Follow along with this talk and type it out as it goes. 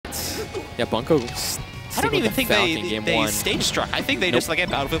Yeah, Bunco. I don't even think they stage struck. I think they just like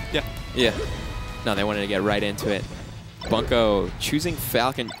Battlefield. Yeah. Yeah. No, they wanted to get right into it. Bunco choosing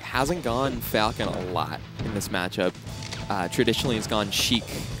Falcon, hasn't gone Falcon a lot in this matchup. Traditionally, he's gone Sheik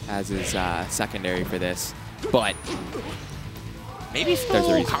as his secondary for this, but maybe he's a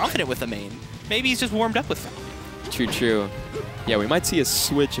little confident with the main. Maybe he's just warmed up with Falcon. True, true. Yeah, we might see a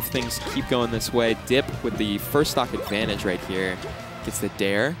switch if things keep going this way. Dip with the first stock advantage right here. Gets the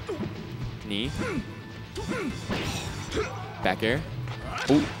dare. Knee. Back air.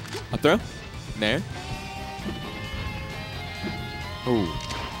 Ooh. Up throw. There. Ooh.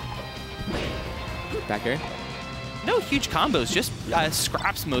 Back air. No huge combos, just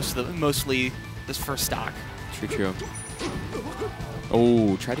scraps mostly this first stock. True, true.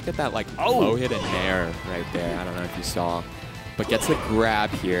 Oh, try to get that like low hit and nair right there. I don't know if you saw, but gets the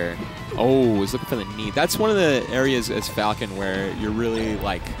grab here. Oh, was looking for the knee. That's one of the areas as Falcon where you're really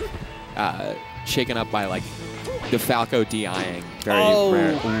like shaken up by like the Falco DIing. Very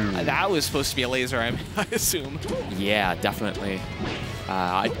rare. That was supposed to be a laser, I assume. Yeah, definitely.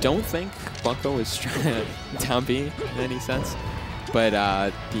 I don't think Bunco was trying to down B in any sense, but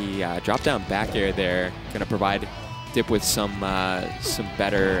the drop down back air there gonna provide Dip with some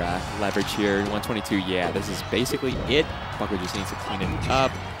better leverage here. 122, yeah, this is basically it. Bunco just needs to clean it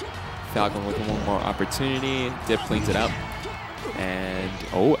up. Falcon looking one more opportunity. Dip cleans it up, and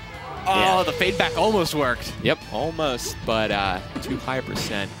yeah. The fade back almost worked. Yep, almost, but too high a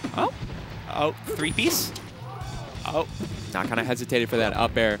percent. Oh, three-piece. Oh. Not kind of hesitated for that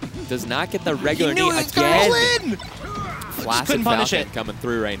up air. Does not get the regular knee again. Flaccid Falcon coming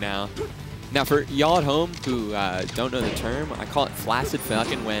through right now. Now, for y'all at home who don't know the term, I call it flaccid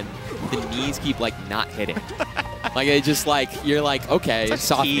Falcon when the knees keep like not hitting. Like it just like you're like, okay, like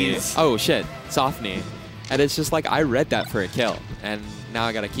soft knee. Oh shit, soft knee. And it's just like I read that for a kill, and now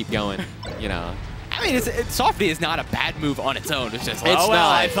I gotta keep going. You know. I mean, soft knee is not a bad move on its own. It's just like,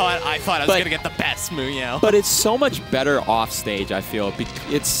 I thought I was gonna get the best move, you know. But it's so much better off stage. I feel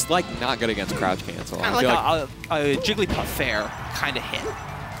it's like not good against crouch cancel. Kind of like a Jigglypuff fair kind of hit.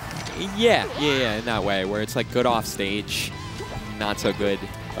 Yeah, in that way, where it's like good off stage, not so good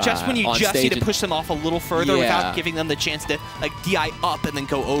just when you just need to push them off a little further without giving them the chance to like DI up and then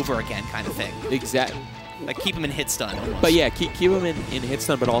go over again kind of thing. Exactly. Like keep them in hit stun almost. But yeah, keep them in hit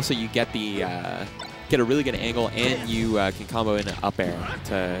stun, but also you get the get a really good angle, and you can combo in an up air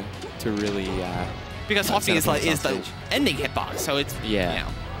to really because Falcon is the ending hitbox, so it's you know,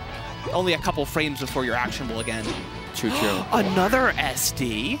 only a couple frames before you're actionable again. True. Another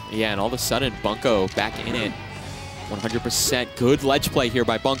SD. Yeah, and all of a sudden Bunco back in it. 100% good ledge play here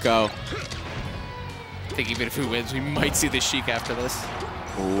by Bunco. I think even if he wins, we might see the Sheik after this.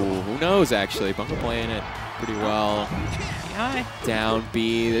 Oh, who knows, actually. Bunco playing it pretty well. Yeah. Down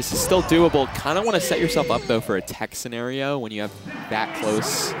B. This is still doable. Kind of want to set yourself up, though, for a tech scenario when you have that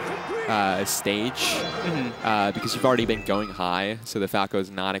close stage. Because you've already been going high, so the Falco is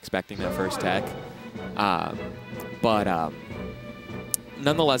not expecting that first tech. But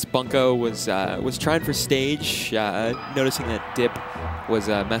nonetheless, Bunco was trying for stage, noticing that Dip was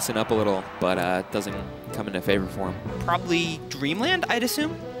messing up a little, but doesn't come into favor for him. Probably Dreamland, I'd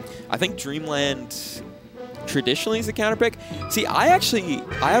assume? I think Dreamland traditionally is the counter pick. See, I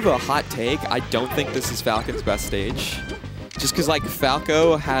have a hot take. I don't think this is Falcon's best stage. Just because, like,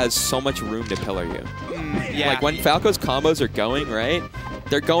 Falco has so much room to pillar you. Yeah. Like, when Falco's combos are going, right,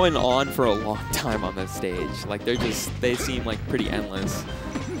 they're going on for a long time on this stage. Like, they seem, like, pretty endless.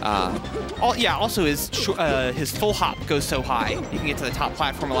 Also his full hop goes so high, you can get to the top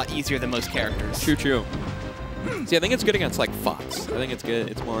platform a lot easier than most characters. True. See, I think it's good against, like, Fox. I think it's good.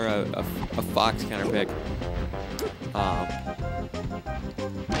 It's more a Fox counter pick.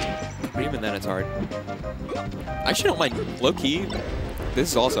 But even then, it's hard. I actually don't mind low-key. This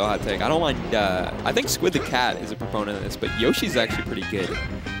is also a hot take. I don't mind. I think Squid the Cat is a proponent of this, but Yoshi's actually pretty good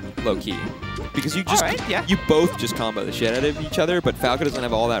low-key. Because you just you both just combo the shit out of each other, but Falco doesn't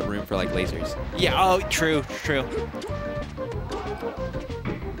have all that room for like lasers. Yeah, true.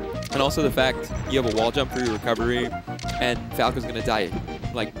 And also the fact you have a wall jump for your recovery, and Falco's gonna die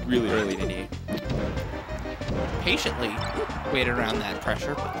like really early to knee. Patiently waited around that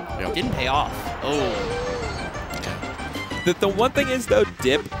pressure, but it didn't pay off. The one thing is though,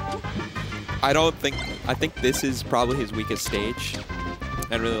 Dip, I think this is probably his weakest stage,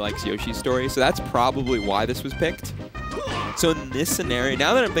 and really likes Yoshi's story, so that's probably why this was picked. So in this scenario,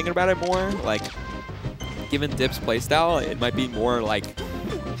 now that I'm thinking about it more, like, given Dip's playstyle, it might be more like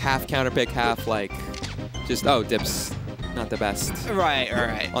half counter pick, half like just, Dip's not the best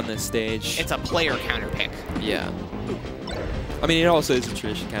right on this stage. It's a player counter pick. Yeah. I mean, it also is a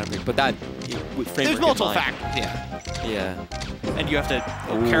tradition counter pick, but that with framework There's multiple in mind, factors, yeah. Yeah. And you have to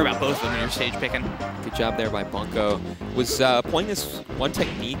care about both of them when you're stage picking. Good job there by Bunco. Was playing this one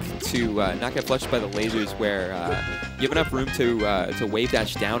technique to not get flushed by the lasers, where you have enough room to wave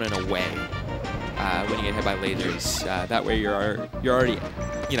dash down and away when you get hit by lasers. That way you're already,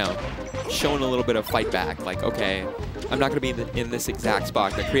 you know, showing a little bit of fight back. Like, okay, I'm not going to be in this exact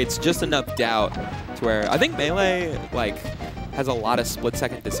spot. That creates just enough doubt to where I think Melee like has a lot of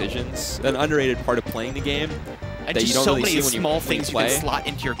split-second decisions. An underrated part of playing the game. And that just you don't so really many see small when things you play. can slot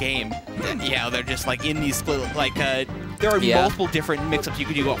into your game. Yeah, they're just like in these split, like there are Yeah. multiple different mix-ups you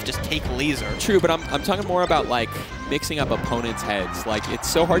could do off just take laser. True, but I'm talking more about like mixing up opponents' heads. Like, it's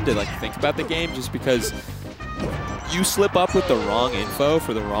so hard to like think about the game just because you slip up with the wrong info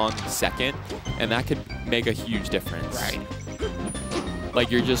for the wrong second, and that could make a huge difference. Right. Like,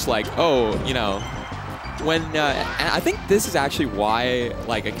 you're just like, oh, you know, when and I think this is actually why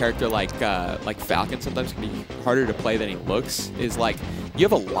like a character like Falcon sometimes can be harder to play than he looks. Is like you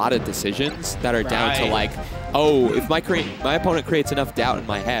have a lot of decisions that are down to like, oh, if my opponent creates enough doubt in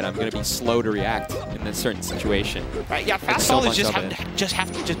my head, I'm going to be slow to react in this certain situation. Right, yeah, fastballers just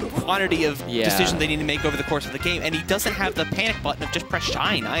have quantity of decisions they need to make over the course of the game, and he doesn't have the panic button of just press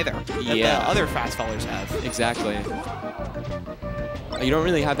shine either, that the other fastballers have. Exactly. You don't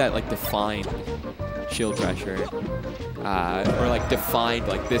really have that like defined shield pressure, or like defined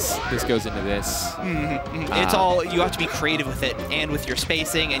like this goes into this. It's all, you have to be creative with it and with your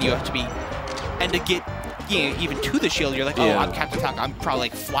spacing, and you have to be, and to get, you know, even to the shield, you're like, oh, I'm Captain Falcon, I'm probably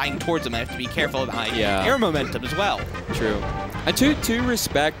like flying towards him. I have to be careful of my air momentum as well. True. And to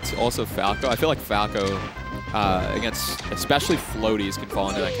respect also Falco, I feel like Falco against especially floaties can fall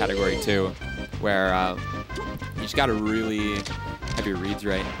into that category too, where you just got to really have your reads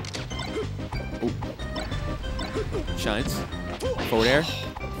right. Ooh. Shines. Forward air.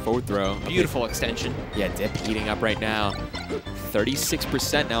 Forward throw. Beautiful extension. Yeah, dip heating up right now.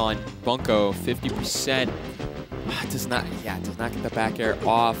 36% now on Bunco. 50%. Does not get the back air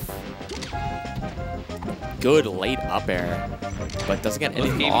off. Good late up air, but doesn't get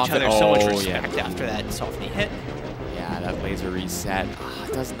anything off at all. So much respect after that soft knee hit. Yeah, that laser reset.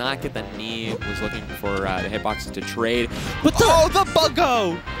 Does not get the knee. Was looking for the hitboxes to trade. But the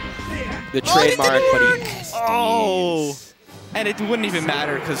Bunco! The trademark, but he missed. Oh! And it wouldn't even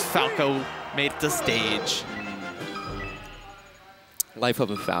matter because Falco made the stage. Life of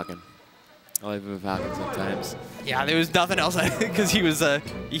a Falcon. Life of a Falcon sometimes. Yeah, there was nothing else because he was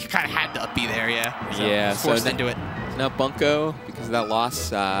he kind of had to be there, yeah. So yeah, forced into it. Now Bunco, because of that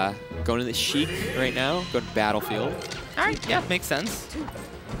loss, going to the Sheik right now, going to Battlefield. All right, yeah, makes sense.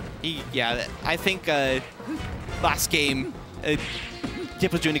 I think last game,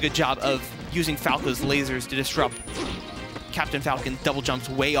 Dip was doing a good job of using Falco's lasers to disrupt Captain Falcon double jumps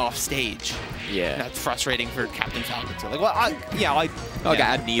way off stage. Yeah. That's frustrating for Captain Falcon. So like, well, I'll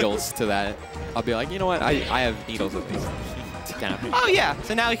add needles to that. I'll be like, you know what? I have needles at least to count. Oh yeah.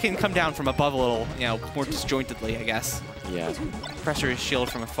 So now he can come down from above a little, you know, more disjointedly, I guess. Yeah. Pressure his shield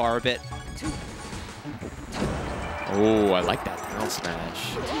from afar a bit. Oh, I like that down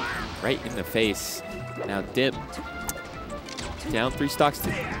smash. Right in the face. Now Dip. Down 3 stocks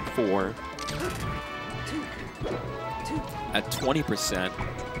to 4. At 20%.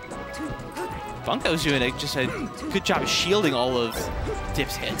 Bunco's doing just a good job of shielding all of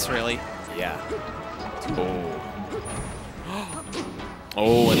Dip's hits, really. Yeah. Oh.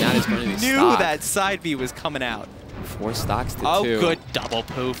 Oh, and that is going to be Knew stock. that side B was coming out. 4 stocks to 2. Oh, good double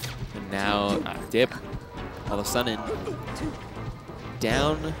poof. And now Dip, all of a sudden,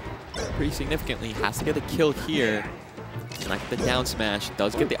 down pretty significantly. Has to get the kill here. Does not get the down smash.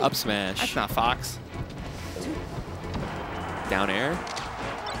 Does get the up smash. That's not Fox. Down air.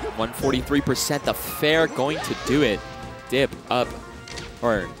 143%. The fair going to do it. Dip up.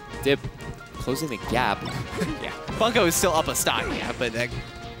 Or Dip closing the gap. Yeah. Bunco is still up a stock, yeah,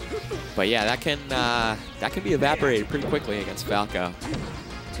 but yeah, that can be evaporated pretty quickly against Falco.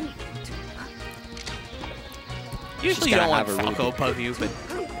 Usually you don't want Falco above you, but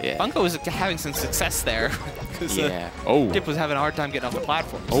Bunco was having some success there. Dip was having a hard time getting off the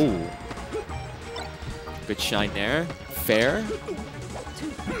platform. Oh. Good shine there. Fair.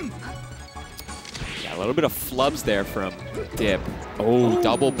 Yeah, a little bit of flubs there from Dip. Oh,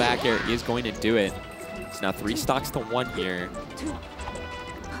 double back air is going to do it. It's now 3 stocks to 1 here.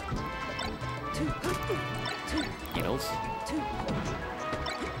 Needles.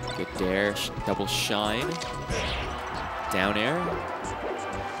 Good dare. Double shine. Down air.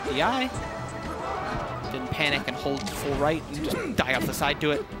 DI. Didn't panic and hold full right and just die off the side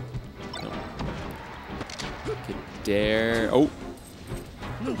to it. Good dare. Oh,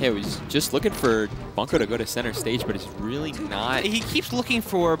 Hey, I was just looking for Bunco to go to center stage, but he's really not. He keeps looking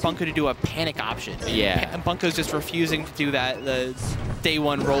for Bunco to do a panic option. Yeah. Bunco's just refusing to do that. The day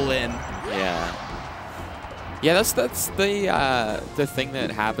one roll in. Yeah. Yeah, that's the thing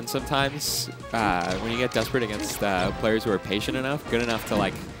that happens sometimes when you get desperate against players who are patient enough, good enough to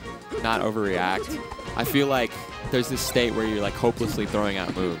like not overreact. I feel like there's this state where you're like hopelessly throwing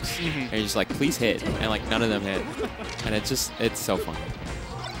out moves, and you're just like, please hit, and like none of them hit, and it's so fun.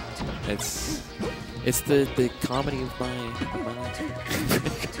 It's the comedy of my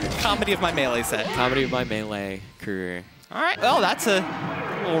comedy of my melee set. Comedy of my melee career. All right, well that's a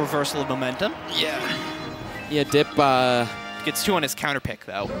little reversal of momentum. Yeah. Yeah, Dip gets 2 on his counter pick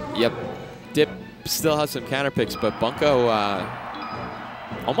though. Yep. Dip still has some counter picks, but Bunco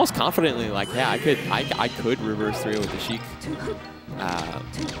almost confidently like, yeah, I could reverse 3 with the Sheik.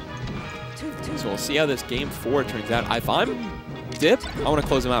 So we'll see how this game 4 turns out. If I'm Dip, I want to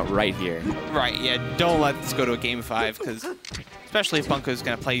close him out right here. Right, yeah, don't let this go to a game 5, because especially if Bunco's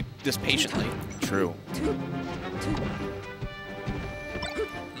going to play this patiently. True.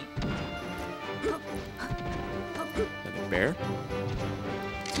 Another bear.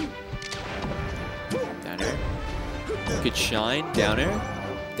 Down air. Good shine, down air.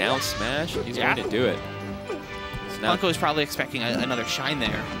 Down smash, he's going to do it. So Bunco is probably expecting another shine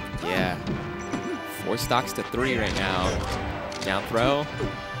there. Yeah. 4 stocks to 3 right now. Down throw.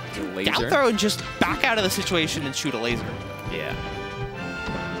 Laser. Down throw and just back out of the situation and shoot a laser. Yeah.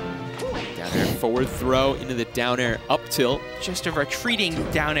 Down air, forward throw into the down air up tilt. Just a retreating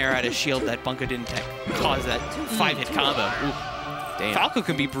down air at a shield that Bunco didn't cause that 5-hit combo. Ooh. Damn. Falco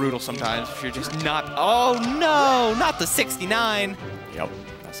can be brutal sometimes if you're just not. Oh no, not the 69. Yep.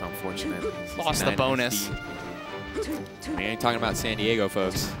 That's unfortunate. Lost the bonus. We ain't talking about San Diego,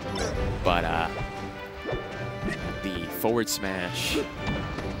 folks. But the forward smash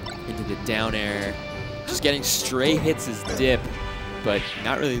into the down air. Just getting stray hits is Dip, but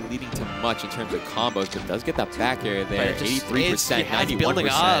not really leading to much in terms of combos, but does get that back air there. 83%, 91%. Building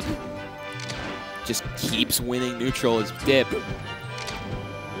up. Just keeps winning neutral as Dip.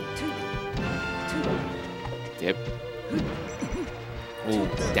 Dip. Ooh,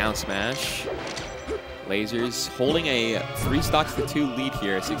 down smash. Lasers holding a 3 stocks to 2 lead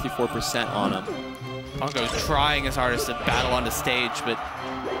here, 64% on him. Bunco's trying his hardest to battle on the stage, but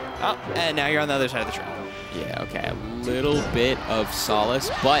oh, and now you're on the other side of the track. Yeah, okay, a little bit of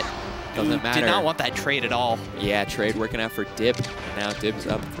solace, but doesn't matter. Did not want that trade at all. Yeah, trade working out for Dip. Now Dip's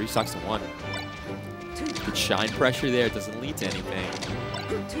up 3 stocks to 1. Good shine pressure there, doesn't lead to anything.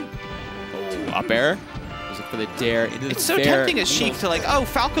 Oh, up air. Goes up for the dare into the It's so tempting as Sheik to like, oh,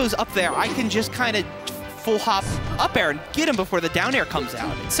 Falco's up there. I can just kind of full hop up air and get him before the down air comes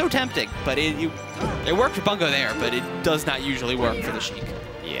out. It's so tempting, but it worked for Bunco there, but it does not usually work for the Sheik.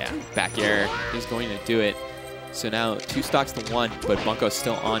 Yeah, back air is going to do it. So now 2 stocks to 1, but Bunco's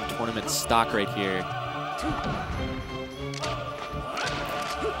still on tournament stock right here.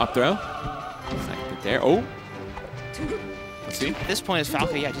 Up throw. Second there. Oh. Let's see. At this point, is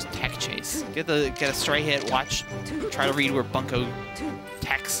Falco, yeah, just tech chase. Get a stray hit, watch, try to read where Bunco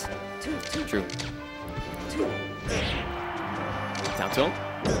techs. True. Down tilt.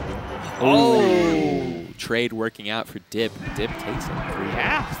 Oh! Trade working out for Dip. Dip takes it.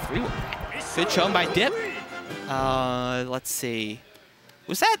 Yeah, 3. Good shown by Dip. Let's see.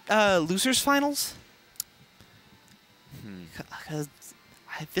 Was that losers finals? Is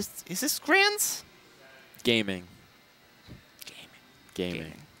this grands? Gaming.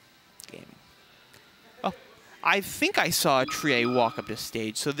 Oh, I think I saw Trie walk up to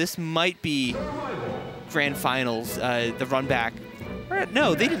stage, so this might be grand finals. The run back.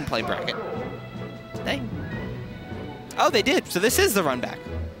 No, they didn't play bracket. Did they? Oh, they did. So this is the run back.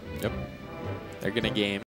 Yep. They're gonna game.